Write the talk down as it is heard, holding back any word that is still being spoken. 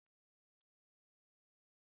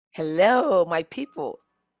Hello, my people.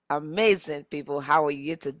 Amazing people. How are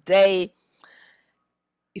you today?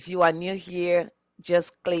 If you are new here,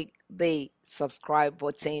 just click the subscribe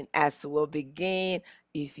button as we'll begin.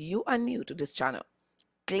 If you are new to this channel,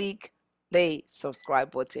 click the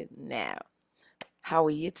subscribe button now. How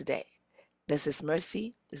are you today? This is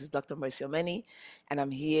Mercy. This is Dr. Mercy Omeni, and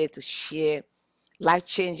I'm here to share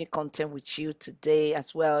life-changing content with you today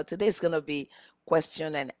as well. Today is going to be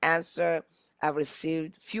question and answer. I've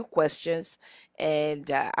received few questions and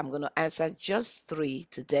I'm going to answer just three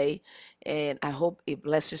today, and I hope it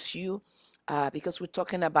blesses you because we're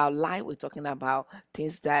talking about life. We're talking about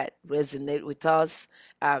things that resonate with us,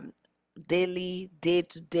 um, daily,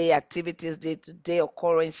 day-to-day activities, day-to-day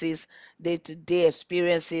occurrences, day-to-day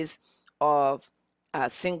experiences of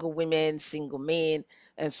single women, single men.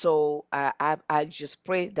 And so I just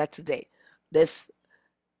pray that today this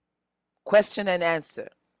question and answer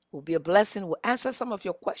will be a blessing. We'll answer some of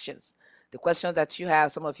your questions, the questions that you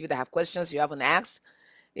have, some of you that have questions you haven't asked.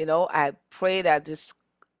 I pray that this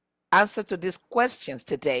answer to these questions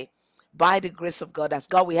today, by the grace of God, as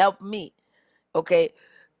God will help me, okay,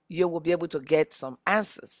 you will be able to get some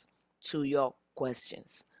answers to your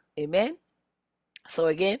questions. Amen. So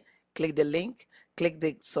again, click the link, click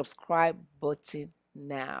the subscribe button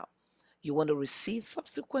now. You want to receive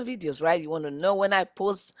subsequent videos, right? You want to know when I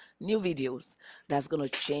post new videos that's going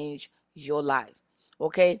to change your life.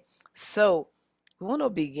 Okay? So, we want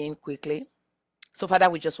to begin quickly. So, Father,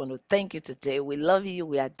 we just want to thank you today. We love you.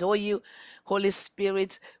 We adore you. Holy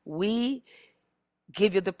Spirit, we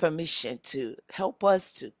give you the permission to help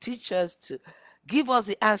us, to teach us, to give us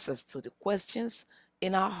the answers to the questions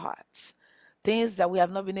in our hearts, things that we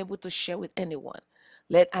have not been able to share with anyone.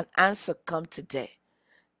 Let an answer come today.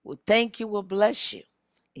 We'll thank you, we'll bless you.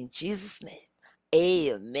 In Jesus' name,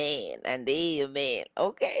 amen and amen.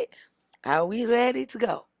 Okay, are we ready to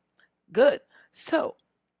go? Good. So,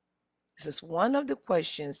 this is one of the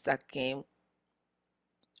questions that came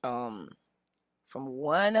um, from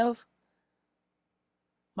one of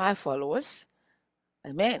my followers.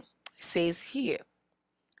 Amen. It says here,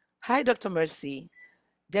 hi, Dr. Mercy.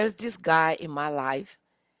 There's this guy in my life.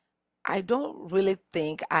 I don't really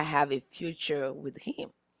think I have a future with him,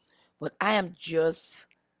 but I am just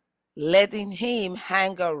letting him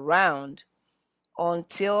hang around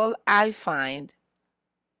until I find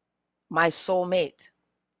my soulmate.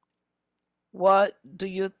 What do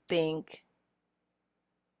you think?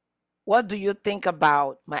 What do you think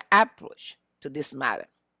about my approach to this matter?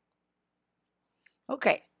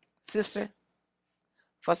 Okay, sister,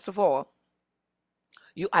 first of all,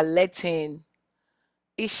 you are letting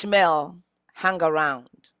Ishmael hang around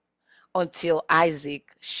until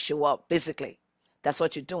Isaac show up. Basically, that's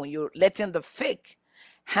what you're doing. You're letting the fake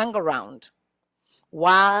hang around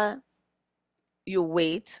while you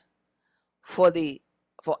wait for the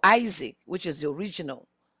for Isaac, which is the original,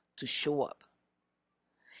 to show up.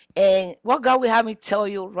 And what God will have me tell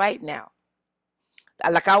you right now,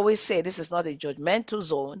 like I always say, this is not a judgmental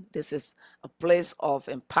zone. This is a place of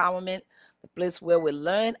empowerment, a place where we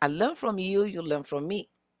learn. I learn from you, you learn from me.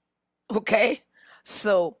 Okay?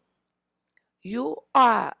 So you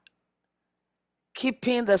are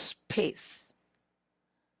keeping the space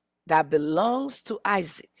that belongs to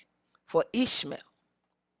Isaac for Ishmael.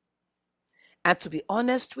 And to be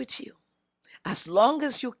honest with you, as long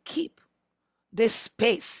as you keep this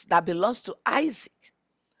space that belongs to Isaac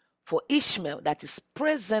for Ishmael that is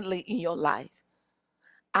presently in your life,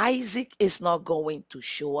 Isaac is not going to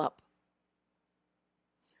show up.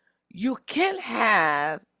 You can't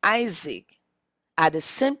have Isaac at the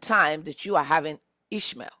same time that you are having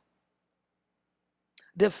Ishmael.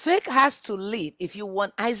 The fake has to leave. If you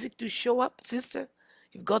want Isaac to show up, sister,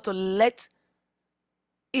 you've got to let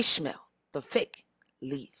Ishmael, the fake,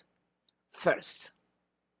 leave first.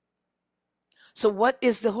 So, what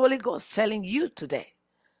is the Holy Ghost telling you today?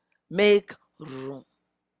 Make room.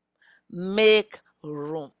 Make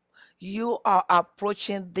room. You are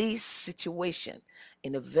approaching this situation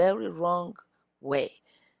in a very wrong way.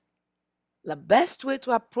 The best way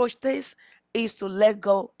to approach this is to let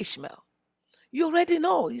go Ishmael. You already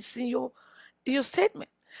know, it's in your statement.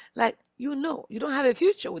 Like, you know, you don't have a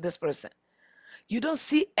future with this person. You don't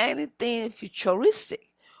see anything futuristic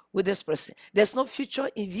with this person. There's no future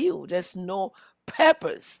in view. There's no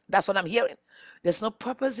purpose. That's what I'm hearing. There's no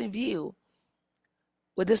purpose in view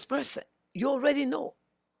with this person. You already know.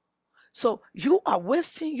 So you are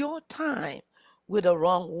wasting your time with the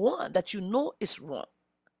wrong one that you know is wrong.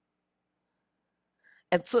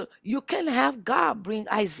 And so you can have God bring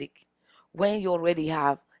Isaac when you already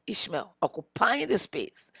have Ishmael occupying the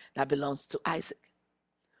space that belongs to Isaac.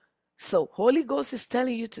 So Holy Ghost is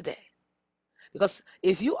telling you today, because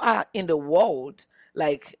if you are in the world,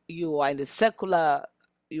 like you are in the secular,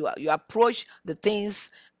 you approach the things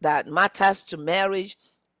that matters to marriage,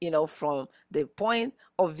 from the point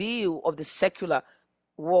of view of the secular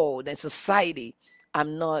world and society, I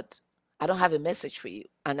don't have a message for you,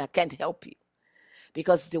 and I can't help you,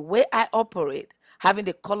 because the way I operate, having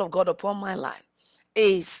the call of God upon my life,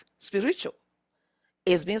 is spiritual.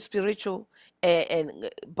 It's being spiritual, and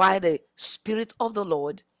by the Spirit of the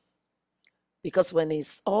Lord, because when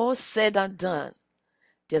it's all said and done,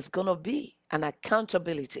 there's going to be an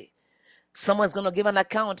accountability. Someone's going to give an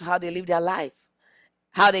account how they live their life,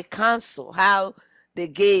 how they counsel, how they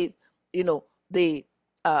gave, the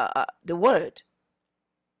the word.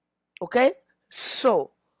 Okay?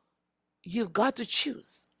 So you've got to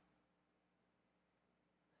choose.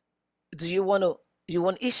 Do you want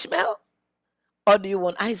Ishmael, or do you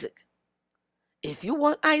want Isaac? If you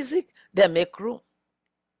want Isaac, then make room.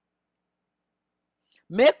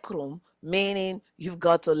 Make room, meaning you've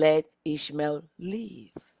got to let Ishmael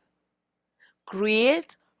leave.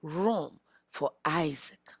 Create room for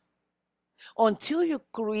Isaac. Until you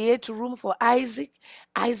create room for Isaac,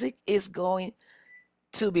 Isaac is going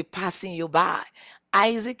to be passing you by.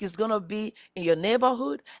 Isaac is going to be in your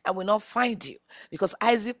neighborhood and will not find you, because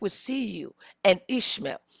Isaac will see you and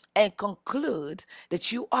Ishmael and conclude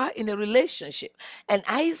that you are in a relationship. And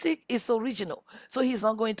Isaac is original, so he's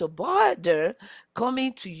not going to bother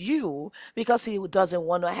coming to you, because he doesn't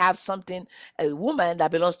want to have a woman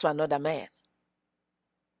that belongs to another man.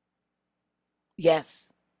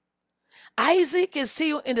 Yes. Isaac can see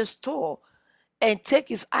you in the store and take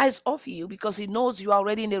his eyes off you, because he knows you are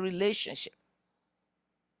already in a relationship.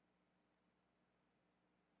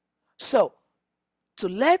 So, to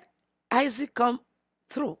let Isaac come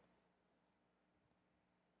through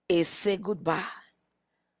is say goodbye.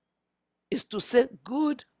 Is to say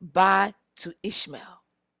goodbye to Ishmael.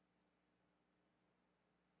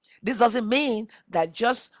 This doesn't mean that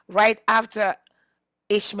just right after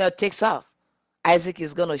Ishmael takes off, Isaac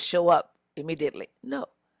is going to show up immediately. No,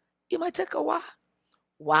 it might take a while.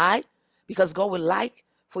 Why? Because God would like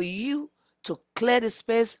for you to clear the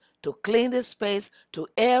space, to clean the space, to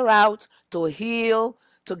air out, to heal,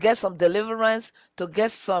 to get some deliverance, to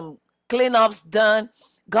get some cleanups done.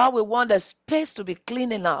 God will want the space to be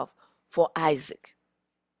clean enough for Isaac.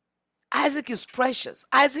 Isaac is precious.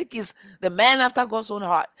 Isaac is the man after God's own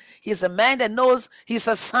heart. He's a man that knows his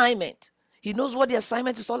assignment. He knows what the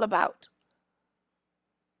assignment is all about.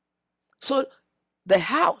 So the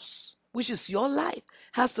house, which is your life,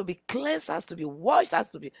 has to be cleansed, has to be washed, has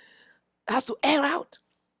to air out,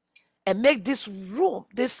 and make this room,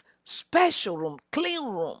 this special room, clean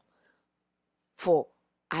room, for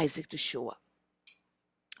Isaac to show up.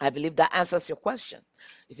 I believe that answers your question.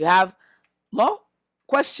 If you have more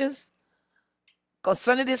questions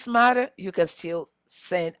concerning this matter, you can still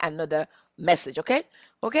send another message.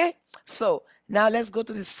 Okay? So now let's go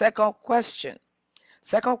to the second question.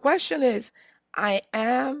 Second question is, I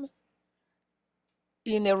am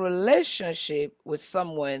in a relationship with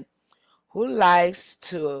someone who likes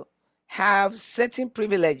to have certain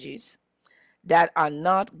privileges that are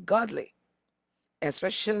not godly,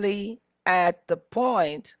 especially at the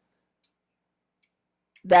point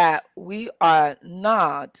that we are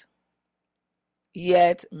not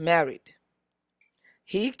yet married.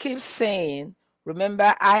 He keeps saying,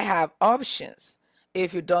 remember, I have options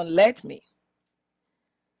if you don't let me.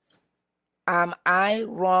 Am I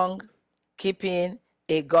wrong keeping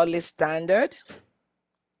a godly standard?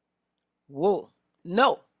 Whoa.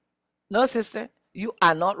 No, sister, you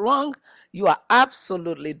are not wrong. You are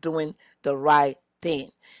absolutely doing the right thing,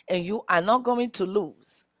 and you are not going to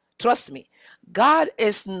lose. Trust me, God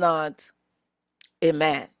is not a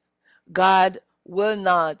man. God will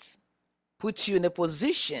not put you in a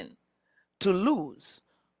position to lose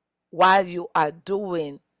while you are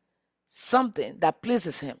doing something that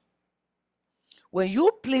pleases him. When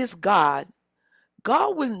you please God,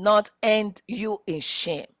 God will not end you in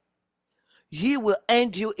shame. He will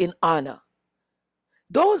end you in honor.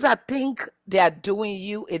 Those that think they are doing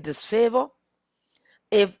you a disfavor,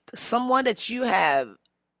 if someone that you have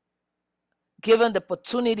given the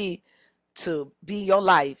opportunity to be your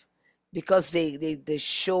life because they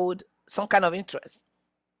showed some kind of interest,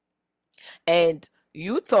 and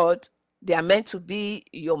you thought they are meant to be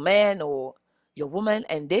your man or your woman,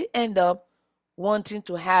 and they end up wanting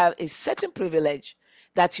to have a certain privilege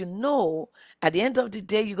that at the end of the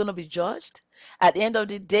day you're going to be judged. At the end of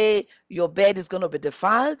the day, your bed is going to be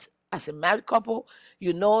defiled. As a married couple,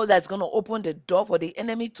 that's going to open the door for the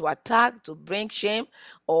enemy to attack, to bring shame,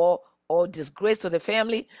 or or disgrace to the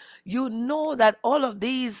family, you know that all of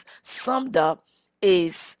these summed up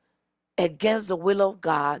is against the will of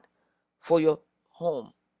God for your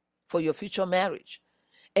home, for your future marriage.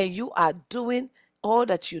 And you are doing all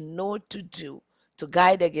that you know to do to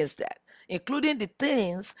guide against that, including the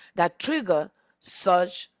things that trigger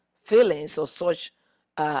such feelings or such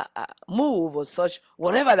move or such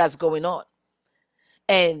whatever that's going on.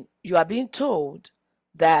 And you are being told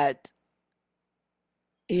that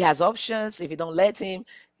he has options. If you don't let him,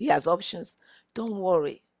 he has options. Don't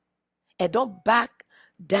worry. And don't back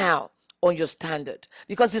down on your standard,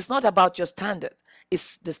 because it's not about your standard,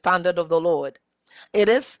 it's the standard of the Lord. It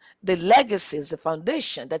is the legacies, the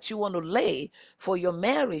foundation that you want to lay for your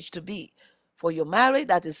marriage to be, for your marriage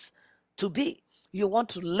that is to be. You want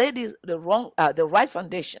to lay the right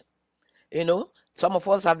foundation. You know, some of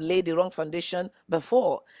us have laid the wrong foundation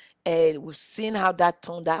before, and we've seen how that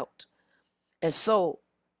turned out. And so,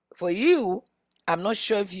 for you, I'm not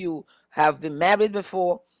sure if you have been married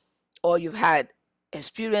before or you've had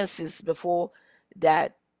experiences before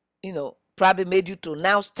that, probably made you to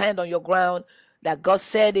now stand on your ground, that God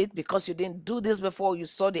said it because you didn't do this before, you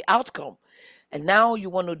saw the outcome, and now you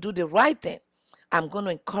want to do the right thing. I'm going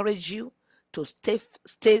to encourage you to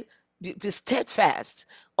be steadfast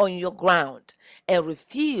on your ground and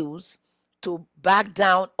refuse to back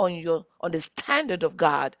down on the standard of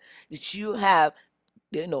God that you have,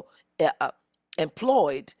 you know,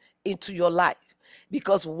 employed into your life.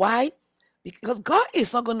 Because why? Because God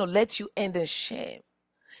is not going to let you end in shame.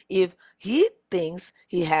 If he thinks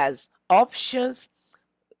he has options,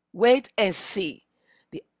 wait and see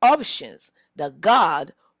the options that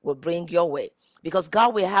God will bring your way. Because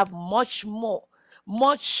God will have much more,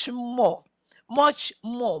 much more, much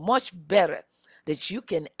more, much better that you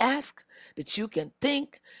can ask, that you can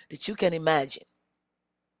think, that you can imagine.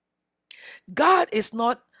 God is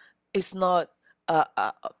not, uh,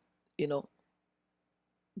 uh, uh, you know,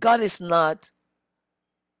 God is not,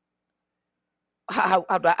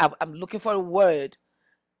 I'm looking for a word.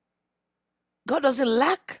 God doesn't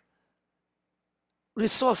lack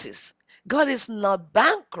resources. God is not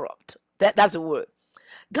bankrupt. That's the word.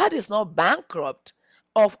 God is not bankrupt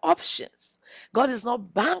of options. God is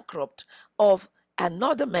not bankrupt of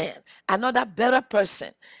another man, another better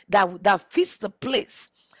person that fits the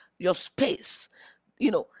place, your space.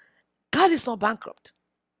 God is not bankrupt.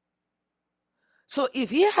 So if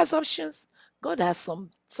he has options, God has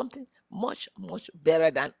something much, much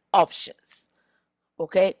better than options.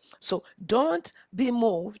 Okay? So don't be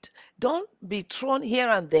moved. Don't be thrown here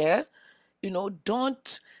and there.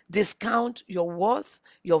 Don't discount your worth,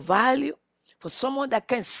 your value for someone that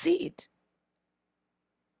can see it.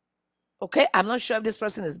 Okay? I'm not sure if this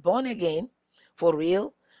person is born again for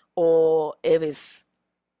real or if it's,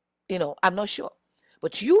 I'm not sure.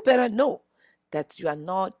 But you better know that you are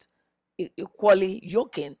not equally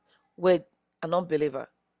yoking with an unbeliever.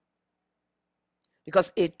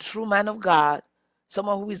 Because a true man of God,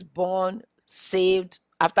 someone who is born, saved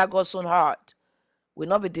after God's own heart, will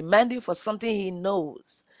not be demanding for something he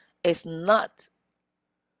knows is not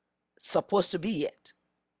supposed to be yet.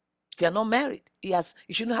 If you're not married, you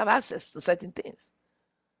shouldn't have access to certain things.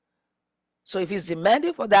 So if he's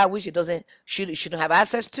demanding for that which he shouldn't have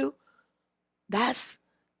access to, that's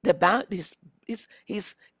the boundaries. He's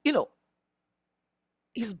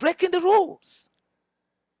breaking the rules.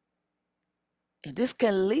 And this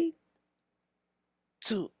can lead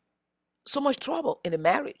to so much trouble in a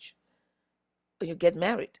marriage when you get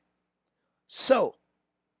married. So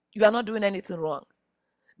you are not doing anything wrong.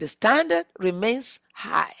 The standard remains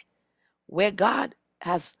high where God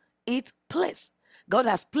has it placed. God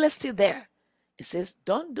has placed it there. It says,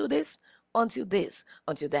 don't do this, until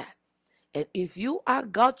that. And if you are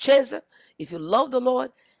God chaser, if you love the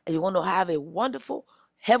Lord and you want to have a wonderful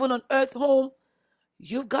heaven on earth home,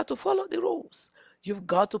 you've got to follow the rules. You've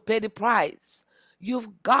got to pay the price.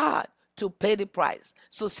 You've got to pay the price.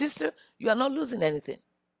 So, sister, you are not losing anything.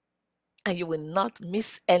 And you will not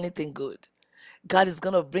miss anything good. God is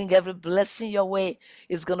going to bring every blessing your way.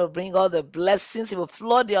 He's going to bring all the blessings. He will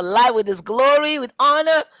flood your life with his glory, with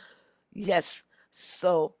honor. Yes.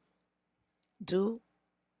 So,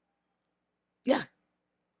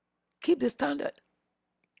 keep the standard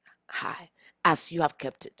high as you have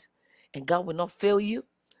kept it. And God will not fail you.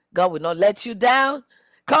 God will not let you down.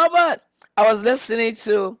 Come on. I was listening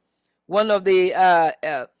to one of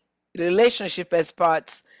the relationship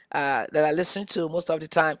experts that I listen to most of the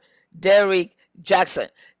time, Derek Jackson.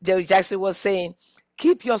 Derek Jackson was saying,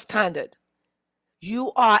 keep your standard.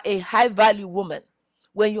 You are a high value woman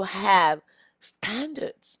when you have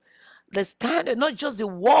standards. The standard, not just the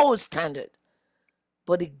world standard,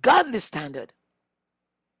 but the godly standard.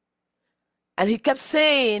 And he kept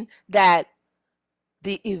saying that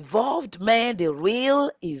the evolved men, the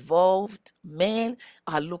real evolved men,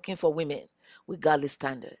 are looking for women with godly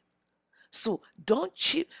standard. So don't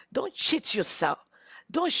cheat yourself.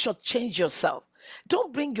 Don't shortchange yourself.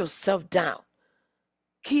 Don't bring yourself down.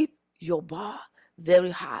 Keep your bar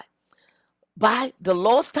very high by the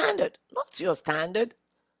Lord's standard, not your standard,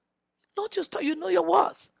 not your standard. You know your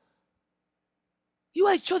worth. You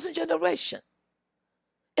are a chosen generation,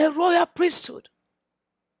 a royal priesthood.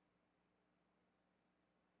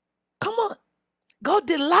 Come on. God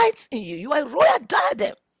delights in you. You are a royal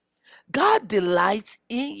diadem. God delights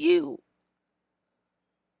in you.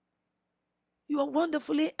 You are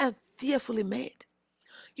wonderfully and fearfully made.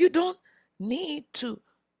 You don't need to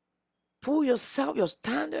pull yourself, your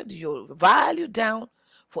standard, your value down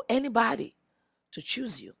for anybody to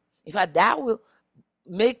choose you. In fact, that will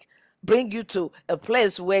bring you to a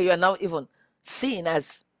place where you're not even seen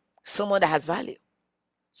as someone that has value.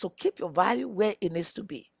 So keep your value where it needs to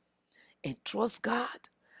be and trust God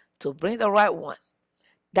to bring the right one.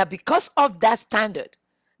 That because of that standard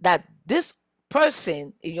that this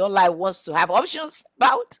person in your life wants to have options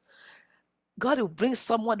about, God will bring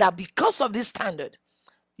someone that because of this standard,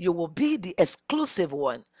 you will be the exclusive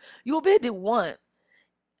one. You will be the one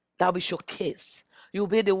that will be showcased. You will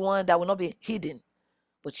be the one that will not be hidden,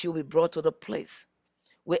 but you will be brought to the place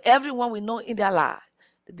where everyone will know in their life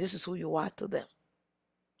that this is who you are to them.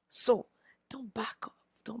 So don't back up,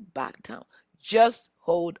 don't back down. Just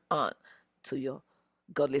hold on to your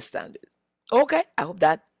godly standard. Okay, I hope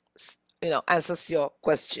that answers your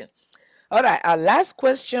question. All right, our last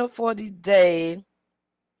question for the day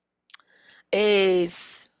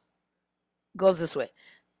goes this way.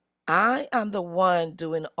 I am the one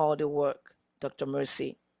doing all the work, Dr.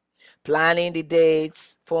 Mercy. Planning the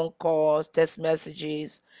dates, phone calls, text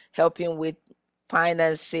messages, helping with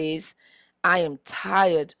finances. I am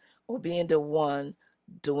tired of being the one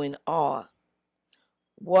doing all.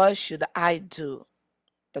 What should I do,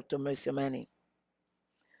 Dr. Mercy Manning?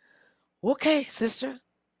 Okay, sister.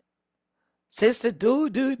 Sister, do.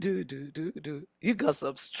 You got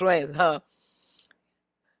some strength, huh?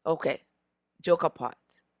 Okay, joke apart.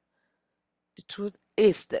 The truth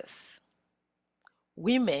is this.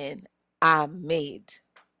 Women are made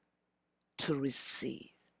to receive.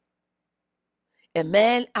 And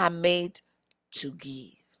men are made to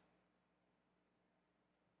give.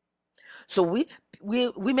 So we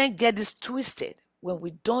women get this twisted when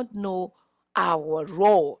we don't know our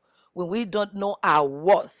role, when we don't know our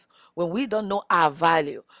worth, when we don't know our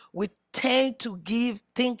value. We tend to give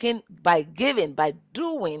thinking by giving, by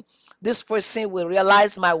doing, this person will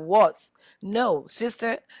realize my worth. No,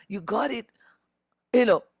 sister, you got it,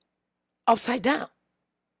 upside down.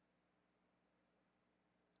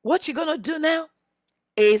 What you're gonna do now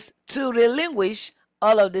is to relinquish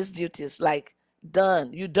all of these duties. Like,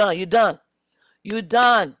 done, you've done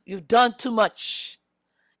too much.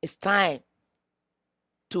 It's time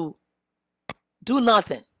to do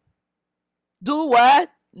nothing. Do what?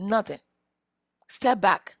 Nothing. Step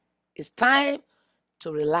back. It's time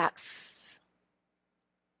to relax.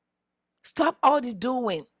 Stop all the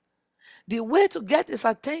doing. The way to get his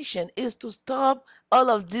attention is to stop all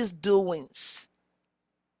of these doings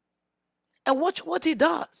and watch what he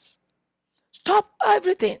does. Stop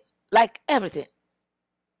everything, like everything,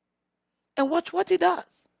 and watch what he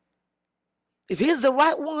does. If he's the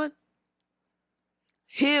right one,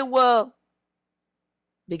 he will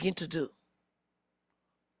begin to do.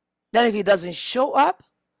 Then if he doesn't show up,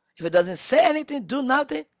 if he doesn't say anything, do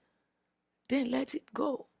nothing, then let it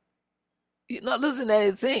go. You're not losing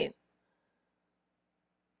anything.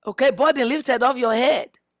 Okay, burden lifted off your head.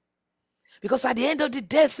 Because at the end of the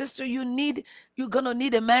day, sister, you're gonna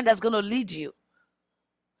need a man that's gonna lead you.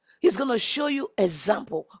 He's gonna show you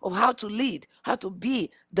example of how to lead, how to be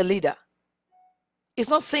the leader. It's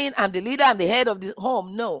not saying I'm the leader, I'm the head of the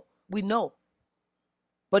home. No, we know.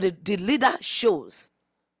 But the leader shows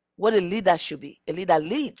what a leader should be. A leader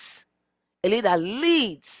leads. A leader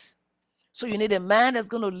leads. So you need a man that's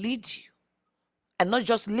going to lead you. And not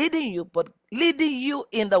just leading you, but leading you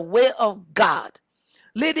in the way of God.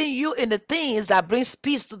 Leading you in the things that brings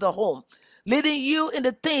peace to the home. Leading you in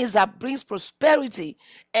the things that brings prosperity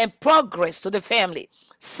and progress to the family.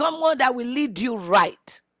 Someone that will lead you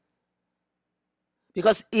right.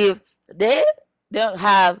 Because if they don't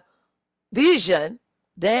have vision,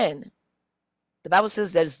 then the Bible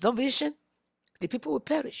says there is no vision, the people will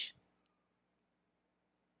perish.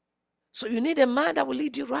 So you need a man that will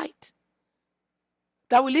lead you right.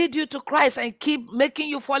 that will lead you to Christ and keep making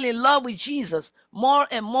you fall in love with Jesus more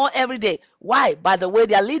and more every day. Why? By the way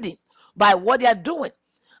they are leading, by what they are doing,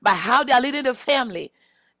 by how they are leading the family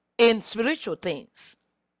in spiritual things.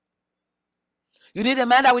 You need a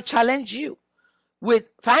man that will challenge you with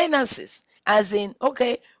finances, as in,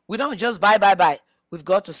 okay, we don't just buy. We've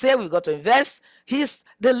got to save, we've got to invest. He's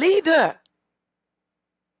the leader.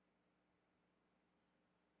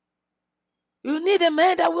 You need a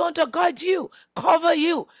man that will undergird you, cover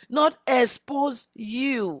you, not expose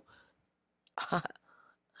you.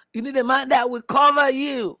 You need a man that will cover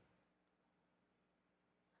you.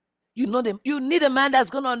 You need a man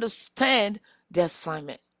that's going to understand the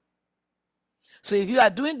assignment. So if you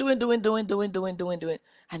are doing,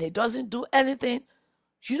 and he doesn't do anything,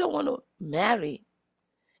 you don't want to marry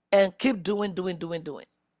and keep doing,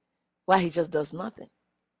 while he just does nothing.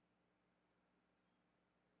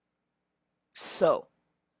 So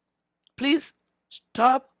please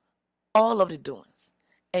stop all of the doings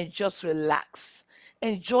and just relax.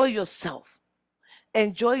 Enjoy yourself.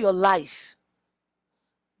 Enjoy your life.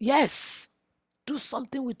 Yes, do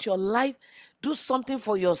something with your life. Do something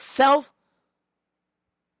for yourself.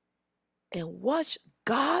 And watch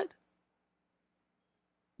God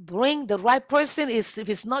bring the right person. If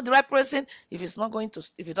it's not the right person, if he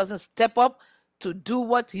doesn't step up to do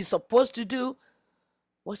what he's supposed to do,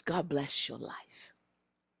 watch God bless your life.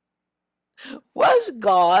 Watch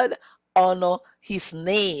God honor his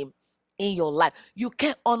name in your life. You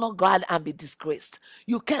can't honor God and be disgraced.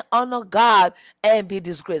 You can't honor God and be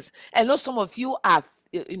disgraced. I know some of you are,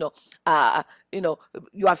 you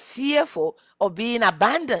are fearful of being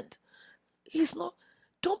abandoned. He's not.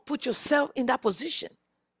 Don't put yourself in that position.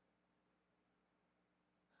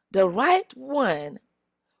 The right one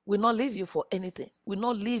will not leave you for anything. Will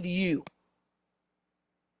not leave you.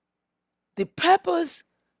 The purpose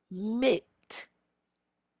mate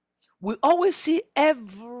will always see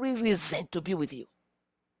every reason to be with you.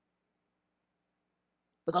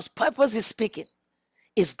 Because purpose is speaking.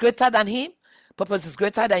 It's greater than him. Purpose is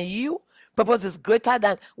greater than you. Purpose is greater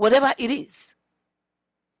than whatever it is.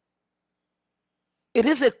 It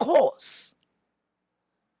is a cause.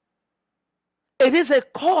 It is a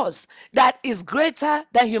cause that is greater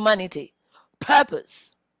than humanity.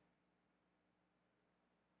 Purpose.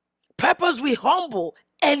 Purpose will humble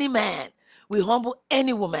any man. Will humble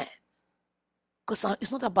any woman. Because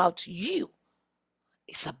it's not about you.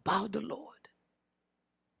 It's about the Lord.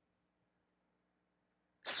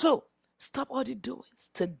 So stop all the doings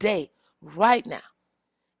today, right now,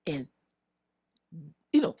 and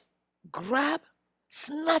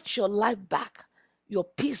snatch your life back, your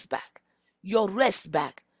peace back, your rest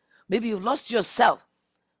back. Maybe you've lost yourself.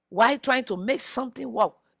 Why trying to make something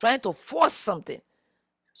work? Trying to force something.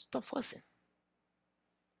 Stop forcing.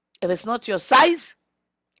 If it's not your size,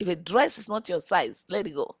 if a dress is not your size, let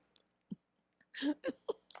it go.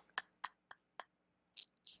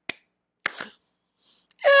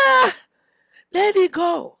 Yeah, let it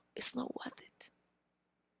go. It's not worth it.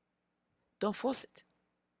 Don't force it.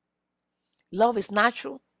 Love is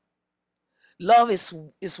natural. Love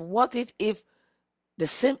is worth it if the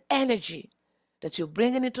same energy that you're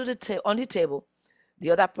bringing into on the table,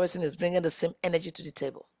 the other person is bringing the same energy to the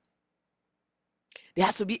table. There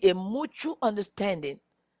has to be a mutual understanding,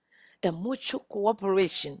 a mutual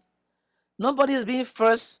cooperation. Nobody is being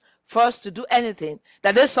first to do anything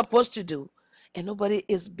that they're supposed to do, and nobody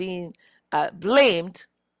is being blamed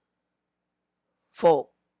for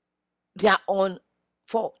their own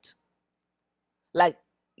fault. Like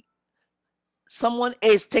someone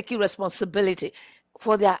is taking responsibility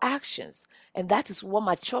for their actions, and that is what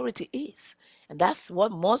maturity is, and that's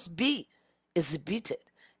what must be exhibited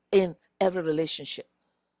in every relationship.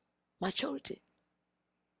 Maturity.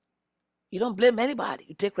 You don't blame anybody.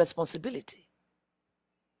 You take responsibility.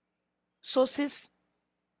 So sis,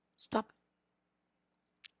 stop.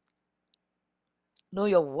 Know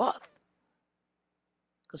your worth,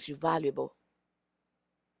 because you're valuable.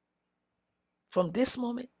 From this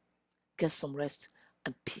moment, get some rest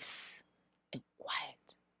and peace and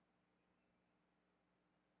quiet.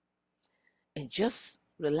 And just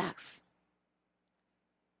relax.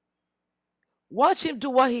 Watch him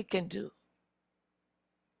do what he can do,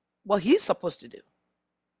 what he's supposed to do.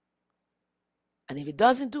 And if he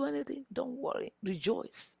doesn't do anything, don't worry.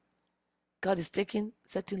 Rejoice. God is taking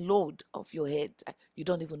certain load off your head you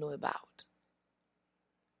don't even know about.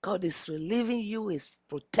 God is relieving you, is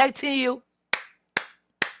protecting you.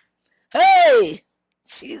 Hey,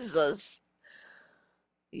 Jesus.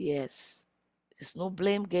 Yes. It's no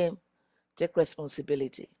blame game. Take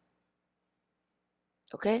responsibility.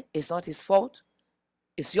 Okay? It's not his fault.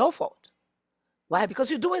 It's your fault. Why? Because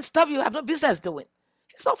you're doing stuff you have no business doing.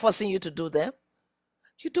 He's not forcing you to do them.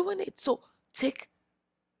 You're doing it. So take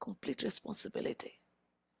complete responsibility.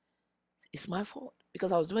 It's my fault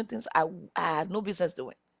because I was doing things I had no business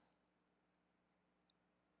doing.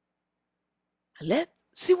 And let's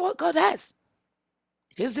see what God has.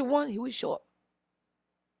 If he's the one, he will show up.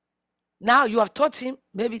 Now you have taught him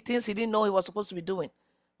maybe things he didn't know he was supposed to be doing.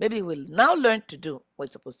 Maybe he will now learn to do what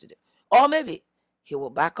he's supposed to do. Or maybe he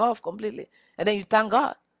will back off completely. And then you thank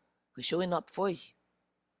God for showing up for you.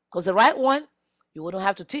 Because the right one, you wouldn't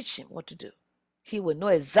have to teach him what to do. He will know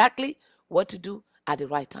exactly what to do at the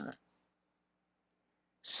right time.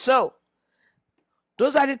 So,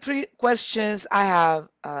 those are the 3 questions I have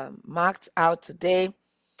marked out today.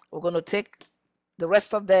 We're going to take the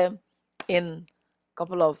rest of them in a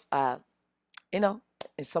couple of, in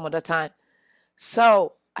some other time.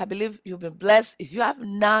 So, I believe you've been blessed. If you have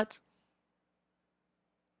not,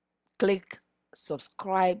 click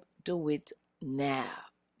subscribe, do it now.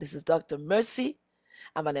 This is Dr. Mercy.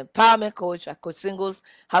 I'm an empowerment coach. I coach singles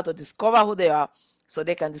how to discover who they are so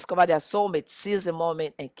they can discover their soulmate, seize the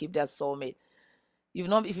moment, and keep their soulmate.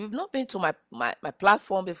 If you've not been to my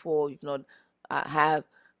platform before, you've not have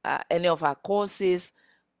any of our courses,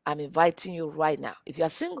 I'm inviting you right now. If you're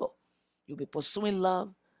single, you'll be pursuing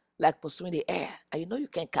love like pursuing the air, and you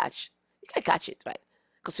can't catch it, right?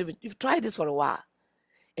 Because you've tried this for a while,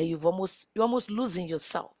 and you're almost losing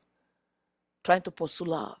yourself trying to pursue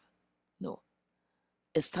love. No,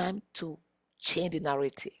 it's time to change the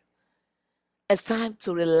narrative. It's time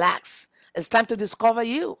to relax. It's time to discover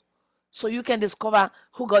you, so you can discover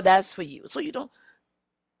who God has for you, so you don't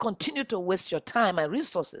continue to waste your time and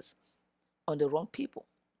resources on the wrong people.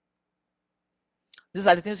 These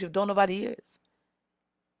are the things you've done over the years.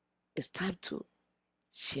 It's time to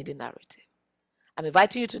change the narrative. I'm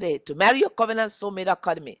inviting you today to Marry Your Covenant Soulmate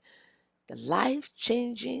Academy, the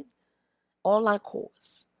life-changing online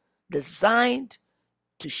course designed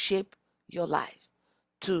to shape your life,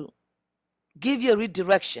 to give you a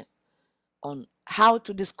redirection on how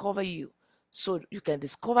to discover you so you can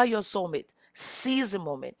discover your soulmate, seize the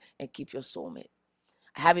moment, and keep your soulmate.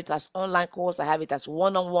 I have it as online course. I have it as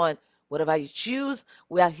one-on-one. Whatever you choose,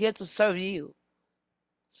 we are here to serve you.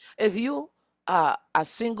 If you are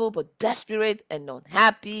single but desperate and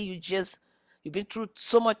unhappy, you've been through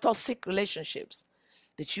so much toxic relationships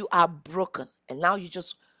that you are broken, and now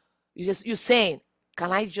you're saying,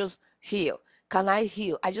 can I just heal? Can I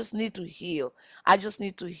heal? I just need to heal. I just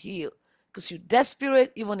need to heal. Because you're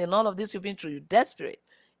desperate, even in all of this you've been through, you're desperate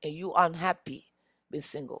and you are unhappy being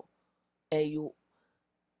single. And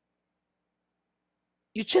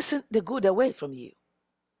you're chasing the good away from you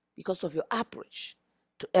because of your approach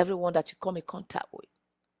to everyone that you come in contact with.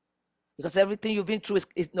 Because everything you've been through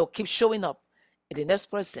keeps showing up in the next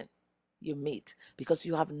person you meet because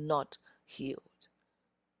you have not healed.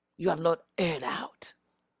 You have not aired out.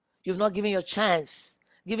 You've not given yourself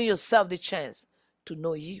the chance to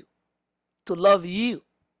know you, to love you.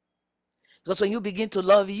 Because when you begin to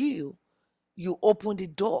love you, you open the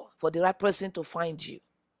door for the right person to find you.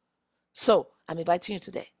 So I'm inviting you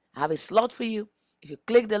today. I have a slot for you. If you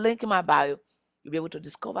click the link in my bio, you'll be able to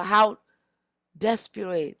discover how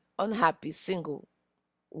desperate, unhappy, single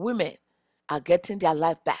women are getting their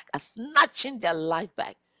life back, are snatching their life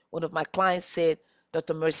back. One of my clients said,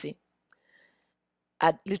 Dr. Mercy,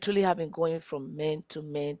 I literally have been going from men to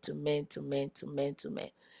men to men to men to men to men.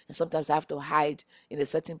 And sometimes I have to hide in a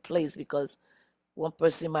certain place because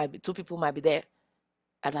two people might be there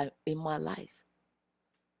in my life.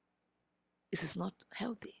 This is not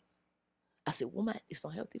healthy. As a woman, it's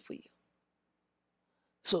not healthy for you.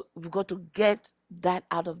 So we've got to get that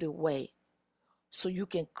out of the way so you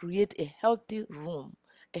can create a healthy room,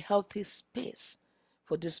 a healthy space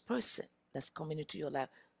for this person that's coming into your life,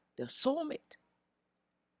 their soulmate,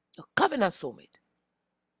 your covenant soulmate.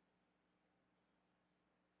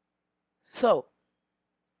 So,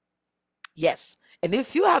 yes, and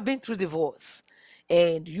if you have been through divorce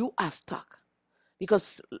and you are stuck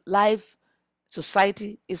because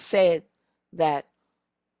society is said that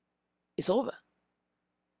it's over,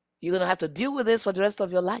 you're going to have to deal with this for the rest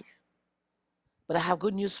of your life. But I have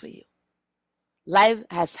good news for you. Life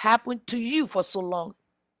has happened to you for so long.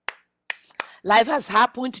 Life has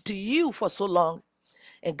happened to you for so long.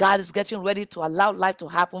 And God is getting ready to allow life to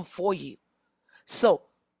happen for you. So,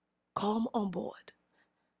 come on board.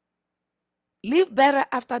 Live Better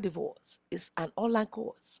After Divorce is an online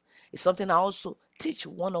course. It's something I also teach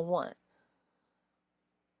one-on-one.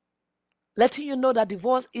 Letting you know that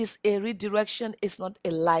divorce is a redirection. It's not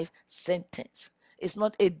a life sentence. It's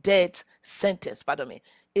not a death sentence, pardon me.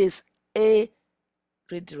 It's a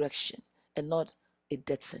redirection and not a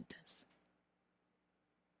death sentence.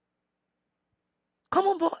 Come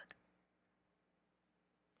on board.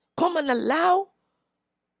 Come and allow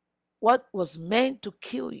what was meant to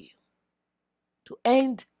kill you, to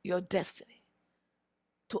end your destiny,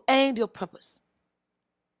 to end your purpose,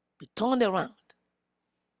 be turned around,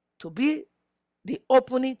 to be the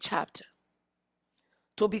opening chapter,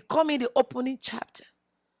 to becoming the opening chapter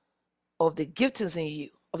of the giftings in you,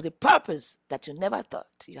 of the purpose that you never thought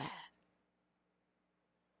you had.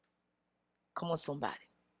 Come on, somebody.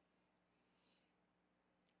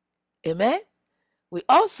 Amen. We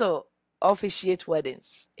also officiate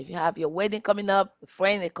weddings. If you have your wedding coming up, a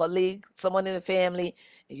friend, a colleague, someone in the family,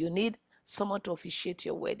 and you need someone to officiate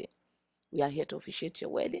your wedding, we are here to officiate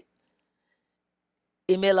your wedding.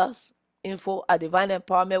 Email us,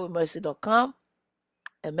 info@divineempowermentwithmercy.com.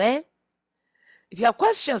 Amen. If you have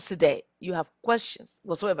questions today, you have questions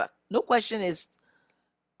whatsoever. No question is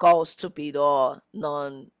called stupid or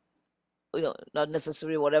not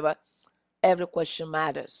necessary, whatever. Every question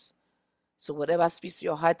matters. So whatever speaks to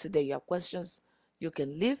your heart today, you have questions, you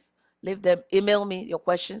can leave them. Email me your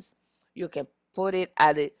questions. You can put it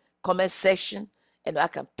at the comment section, and I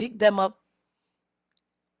can pick them up,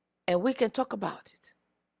 and we can talk about it.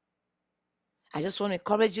 I just want to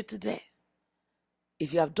encourage you today.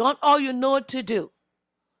 If you have done all you know to do,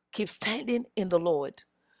 keep standing in the Lord.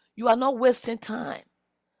 You are not wasting time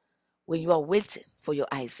when you are waiting for your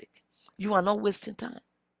Isaac. You are not wasting time.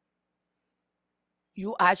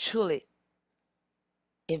 You are truly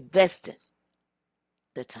investing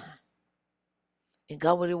the time. And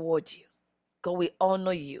God will reward you. God will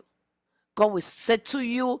honor you. God will settle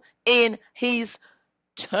you in his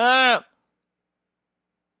term.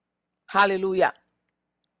 Hallelujah.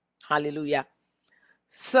 Hallelujah.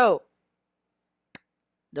 So,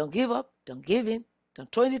 don't give up. Don't give in.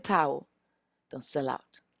 Don't throw in the towel. Don't sell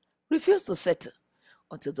out. Refuse to settle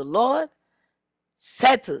until the Lord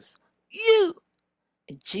settles you.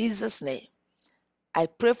 In Jesus' name, I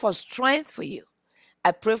pray for strength for you.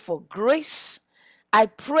 I pray for grace. I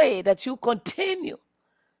pray that you continue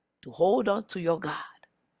to hold on to your God,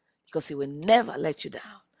 because he will never let you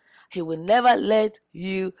down. He will never let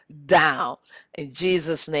you down. In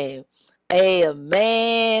Jesus' name,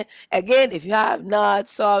 amen. Again, if you have not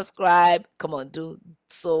subscribed, come on, do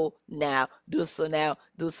so now. Do so now.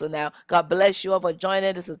 Do so now. God bless you all for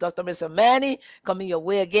joining. This is Dr. Mr. Manny coming your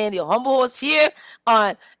way again, your humble host here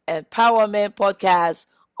on Empowerment Podcast,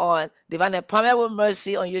 on Divine Empowerment with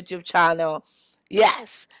Mercy on YouTube channel.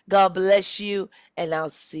 Yes, God bless you, and I'll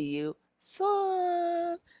see you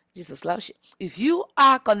soon. Jesus loves you. If you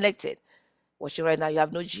are connected, watching right now, you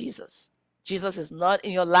have no Jesus. Jesus is not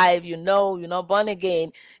in your life. You're not born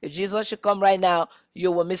again. If Jesus should come right now,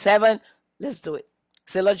 you will miss heaven. Let's do it.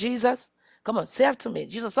 Say, Lord Jesus, come on, say after me.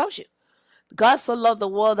 Jesus loves you. God so loved the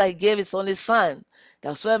world that he gave his only son, that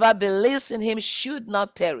whosoever believes in him should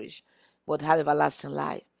not perish, but have everlasting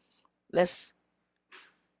life. Let's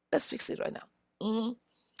fix it right now.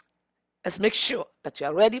 Let's make sure that you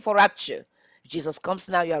are ready for rapture. If Jesus comes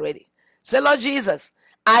now, you are ready. Say, Lord Jesus,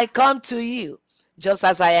 I come to you just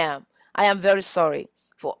as I am. I am very sorry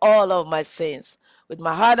for all of my sins. With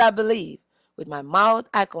my heart I believe, with my mouth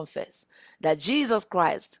I confess that Jesus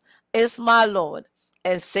Christ is my Lord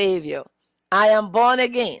and Savior. I am born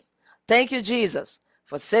again. Thank you, Jesus,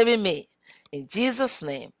 for saving me. In Jesus'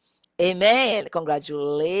 name, amen.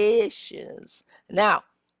 Congratulations. Now,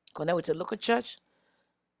 connect with your local church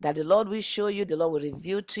that the Lord will show you, the Lord will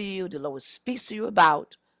reveal to you, the Lord will speak to you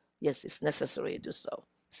about. Yes, it's necessary to do so.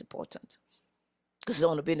 It's important. Because you don't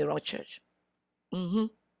want to be in the wrong church. You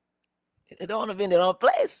don't want to be in the wrong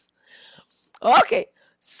place. Okay,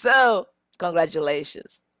 so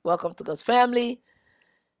congratulations. Welcome to God's family.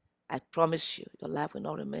 I promise you, your life will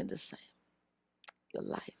not remain the same. Your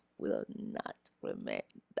life will not remain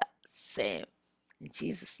the same. In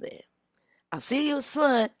Jesus' name. I'll see you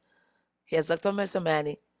soon. Here's Dr. Mr.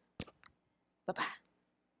 Manny. Bye-bye.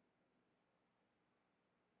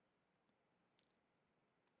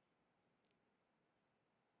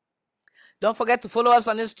 Don't forget to follow us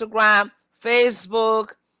on Instagram,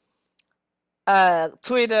 Facebook,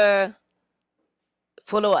 Twitter.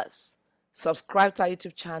 Follow us. Subscribe to our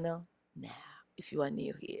YouTube channel now if you are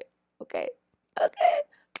new here. Okay? Okay.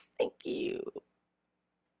 Thank you.